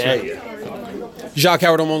Jacque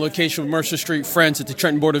Howard, I'm on location with Mercer Street Friends at the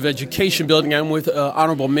Trenton Board of Education building. I'm with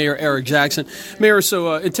Honorable Mayor Eric Jackson. Mayor,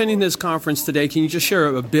 so attending this conference today, can you just share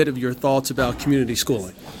a bit of your thoughts about community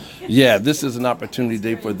schooling? Yeah, this is an opportunity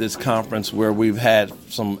day for this conference where we've had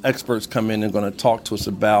some experts come in and going to talk to us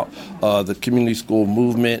about the community school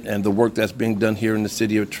movement and the work that's being done here in the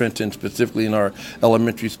city of Trenton, specifically in our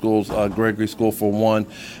elementary schools, Gregory School for one.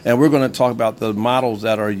 And we're going to talk about the models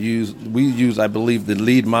that are used. We use, I believe, the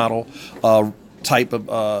lead model type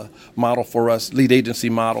of model for us, lead agency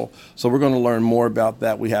model. So we're going to learn more about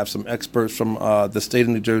that. We have some experts from the state of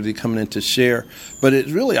New Jersey coming in to share. But it's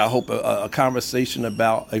really, I hope, a conversation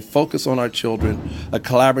about a focus on our children, a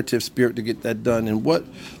collaborative spirit to get that done, and what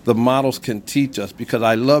the models can teach us, because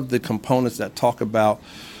I love the components that talk about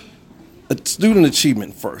student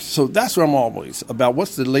achievement first. So that's where I'm always about.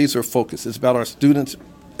 What's the laser focus? It's about our students'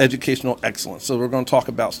 educational excellence. So we're going to talk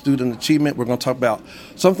about student achievement. We're going to talk about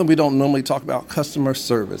something we don't normally talk about, customer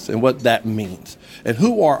service, and what that means. And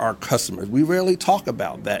who are our customers? We rarely talk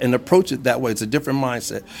about that and approach it that way. It's a different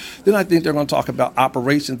mindset. Then I think they're going to talk about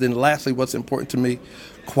operations. Then lastly, what's important to me,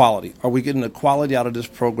 quality. Are we getting the quality out of this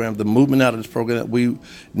program, the movement out of this program that we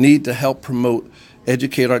need to help promote,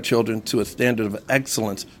 educate our children to a standard of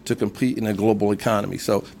excellence to compete in a global economy?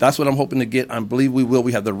 So that's what I'm hoping to get. I believe we will.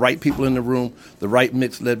 We have the right people in the room, the right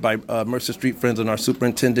mix led by Mercer Street Friends and our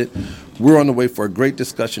superintendent. We're on the way for a great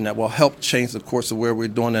discussion that will help change the course of where we're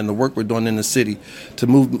doing and the work we're doing in the city to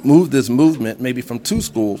move this movement maybe from 2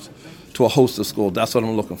 schools to a host of schools. That's what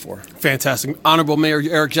I'm looking for. Fantastic. Honorable Mayor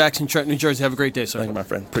Eric Jackson, Trenton, New Jersey. Have a great day, sir. Thank you, my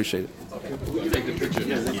friend. Appreciate it.